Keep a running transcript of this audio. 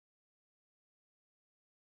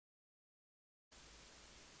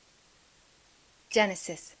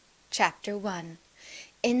Genesis chapter 1.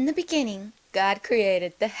 In the beginning God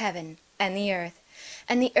created the heaven and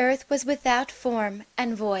the earth was without form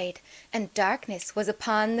and void, and darkness was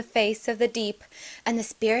upon the face of the deep, and the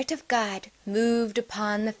Spirit of God moved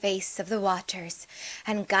upon the face of the waters.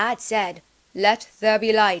 And God said, Let there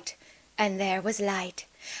be light. And there was light.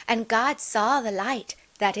 And God saw the light,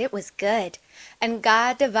 that it was good. And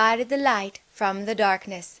God divided the light from the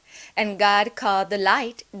darkness. And God called the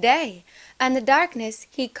light day, and the darkness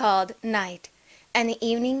he called night. And the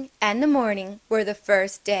evening and the morning were the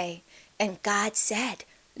first day. And God said,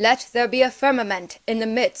 Let there be a firmament in the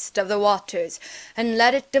midst of the waters, and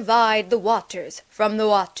let it divide the waters from the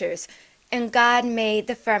waters. And God made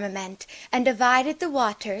the firmament, and divided the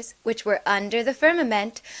waters which were under the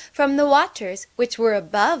firmament from the waters which were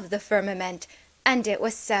above the firmament. And it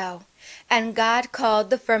was so. And God called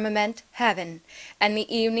the firmament heaven. And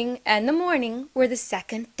the evening and the morning were the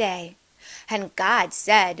second day. And God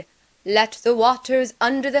said, Let the waters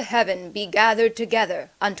under the heaven be gathered together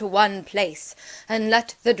unto one place, and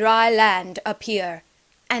let the dry land appear.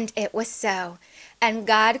 And it was so. And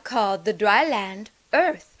God called the dry land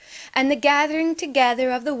earth, and the gathering together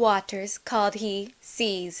of the waters called he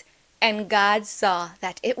seas. And God saw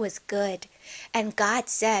that it was good. And God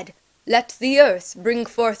said, Let the earth bring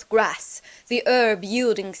forth grass, the herb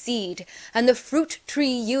yielding seed, and the fruit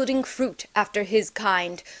tree yielding fruit after his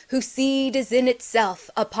kind, whose seed is in itself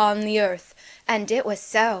upon the earth. And it was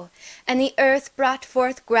so. And the earth brought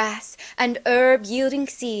forth grass, and herb yielding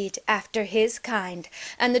seed after his kind,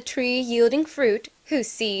 and the tree yielding fruit, whose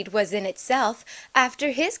seed was in itself after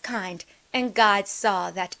his kind. And God saw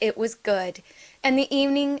that it was good. And the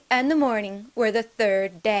evening and the morning were the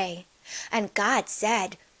third day. And God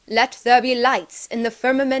said, Let there be lights in the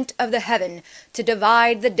firmament of the heaven, to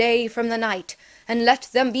divide the day from the night, and let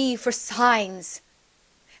them be for signs,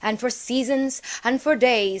 and for seasons, and for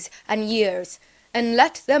days, and years. And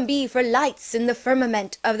let them be for lights in the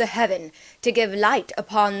firmament of the heaven, to give light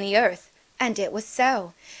upon the earth. And it was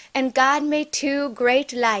so. And God made two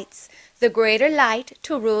great lights, the greater light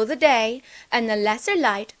to rule the day, and the lesser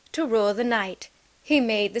light to rule the night. He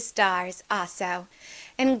made the stars also.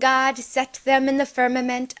 And God set them in the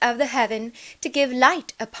firmament of the heaven to give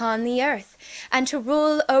light upon the earth, and to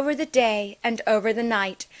rule over the day and over the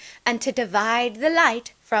night, and to divide the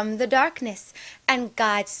light from the darkness. And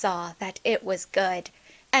God saw that it was good.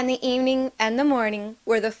 And the evening and the morning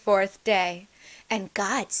were the fourth day. And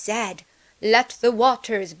God said, Let the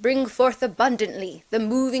waters bring forth abundantly the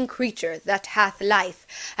moving creature that hath life,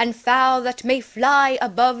 and fowl that may fly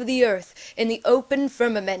above the earth in the open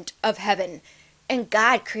firmament of heaven. And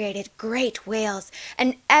God created great whales,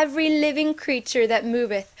 and every living creature that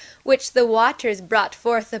moveth, which the waters brought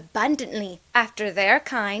forth abundantly after their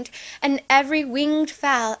kind, and every winged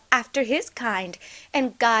fowl after his kind.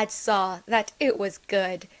 And God saw that it was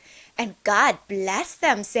good. And God blessed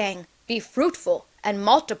them, saying, Be fruitful, and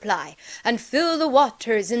multiply, and fill the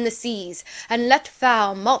waters in the seas, and let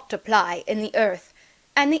fowl multiply in the earth.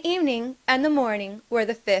 And the evening and the morning were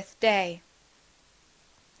the fifth day.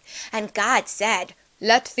 And God said,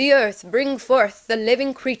 Let the earth bring forth the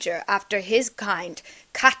living creature after his kind,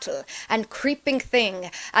 cattle, and creeping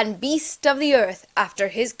thing, and beast of the earth after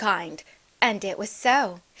his kind. And it was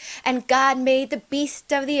so. And God made the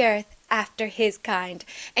beast of the earth after his kind,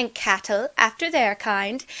 and cattle after their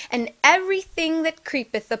kind, and everything that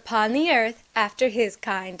creepeth upon the earth after his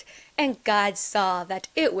kind. And God saw that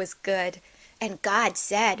it was good. And God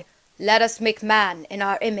said, Let us make man in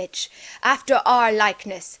our image, after our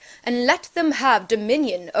likeness, and let them have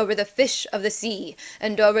dominion over the fish of the sea,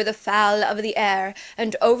 and over the fowl of the air,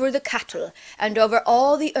 and over the cattle, and over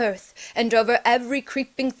all the earth, and over every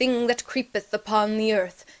creeping thing that creepeth upon the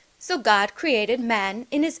earth. So God created man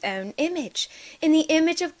in his own image. In the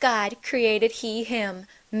image of God created he him.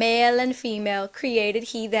 Male and female created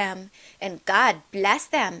he them. And God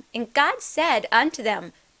blessed them. And God said unto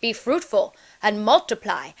them, Be fruitful, and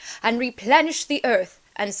multiply, and replenish the earth,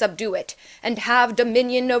 and subdue it, and have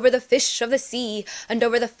dominion over the fish of the sea, and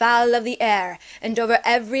over the fowl of the air, and over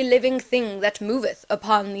every living thing that moveth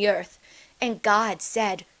upon the earth. And God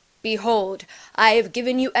said, Behold, I have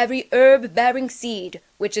given you every herb-bearing seed,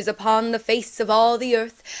 which is upon the face of all the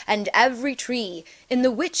earth, and every tree, in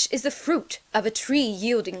the which is the fruit of a tree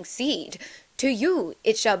yielding seed. To you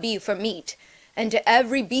it shall be for meat. And to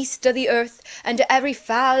every beast of the earth, and to every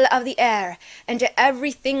fowl of the air, and to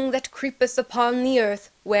everything that creepeth upon the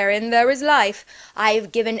earth, wherein there is life, I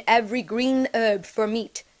have given every green herb for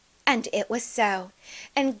meat. And it was so.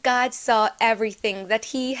 And God saw everything that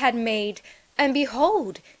he had made, and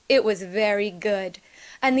behold, it was very good.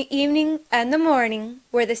 And the evening and the morning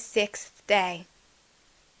were the sixth day.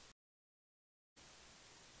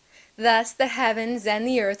 Thus the heavens and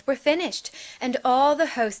the earth were finished, and all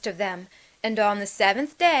the host of them. And on the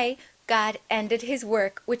seventh day God ended his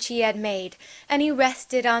work which he had made, and he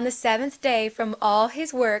rested on the seventh day from all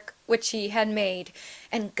his work which he had made.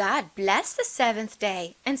 And God blessed the seventh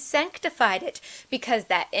day, and sanctified it, because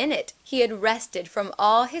that in it he had rested from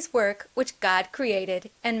all his work which God created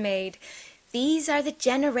and made. These are the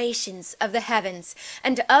generations of the heavens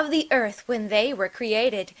and of the earth when they were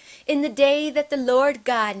created, in the day that the Lord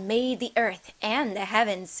God made the earth and the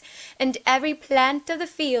heavens, and every plant of the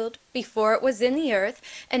field before it was in the earth,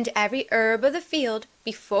 and every herb of the field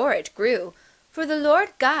before it grew. For the Lord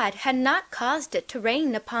God had not caused it to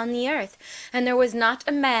rain upon the earth, and there was not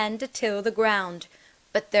a man to till the ground.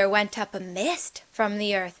 But there went up a mist from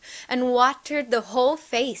the earth, and watered the whole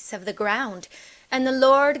face of the ground. And the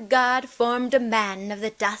Lord God formed a man of the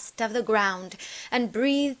dust of the ground, and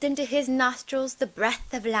breathed into his nostrils the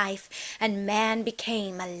breath of life, and man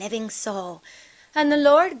became a living soul. And the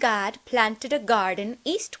Lord God planted a garden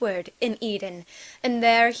eastward in Eden, and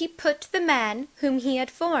there he put the man whom he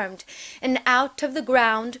had formed. And out of the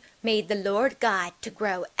ground made the Lord God to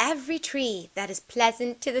grow every tree that is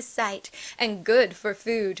pleasant to the sight, and good for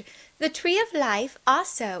food, the tree of life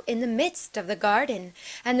also in the midst of the garden,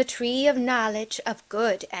 and the tree of knowledge of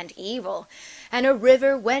good and evil. And a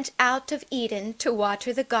river went out of Eden to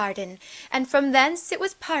water the garden, and from thence it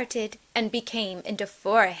was parted, and became into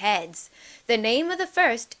 4 heads. The name of the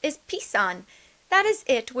first is Pison. That is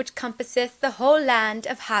it which compasseth the whole land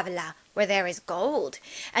of Havilah, where there is gold,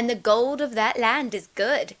 and the gold of that land is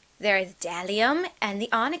good. There is bdellium and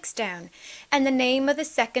the onyx stone. And the name of the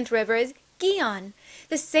second river is Gihon.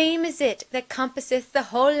 The same is it that compasseth the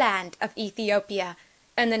whole land of Ethiopia.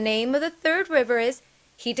 And the name of the third river is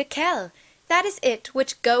Hiddekel. That is it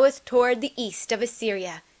which goeth toward the east of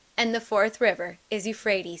Assyria. And the fourth river is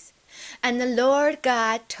Euphrates. And the Lord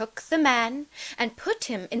God took the man, and put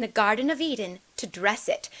him in the garden of Eden, to dress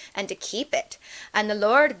it, and to keep it. And the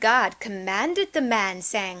Lord God commanded the man,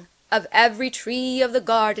 saying, Of every tree of the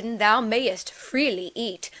garden thou mayest freely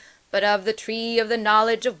eat, but of the tree of the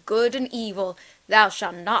knowledge of good and evil thou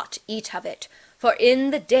shalt not eat of it. For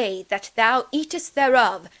in the day that thou eatest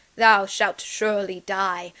thereof thou shalt surely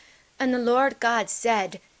die. And the Lord God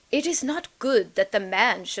said, It is not good that the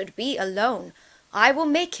man should be alone. I will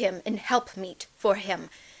make him an helpmeet for him.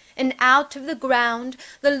 And out of the ground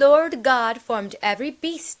the Lord God formed every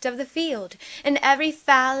beast of the field, and every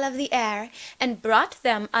fowl of the air, and brought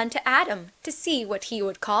them unto Adam, to see what he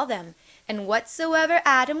would call them. And whatsoever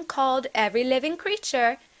Adam called every living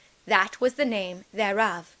creature, that was the name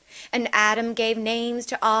thereof. And Adam gave names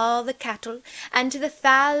to all the cattle, and to the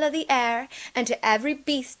fowl of the air, and to every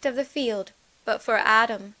beast of the field. But for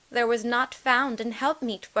Adam there was not found an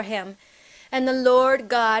helpmeet for him. And the Lord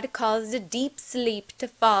God caused a deep sleep to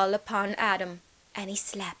fall upon Adam, and he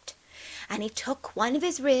slept. And he took one of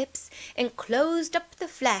his ribs, and closed up the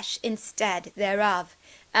flesh instead thereof.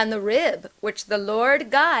 And the rib which the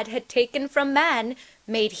Lord God had taken from man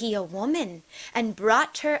made he a woman, and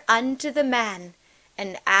brought her unto the man.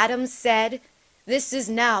 And Adam said, This is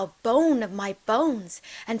now bone of my bones,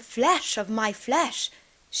 and flesh of my flesh.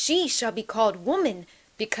 She shall be called woman,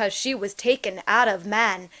 because she was taken out of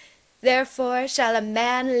man. Therefore shall a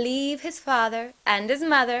man leave his father and his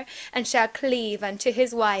mother, and shall cleave unto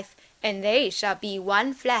his wife, and they shall be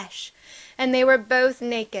one flesh. And they were both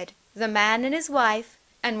naked, the man and his wife,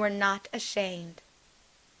 and were not ashamed.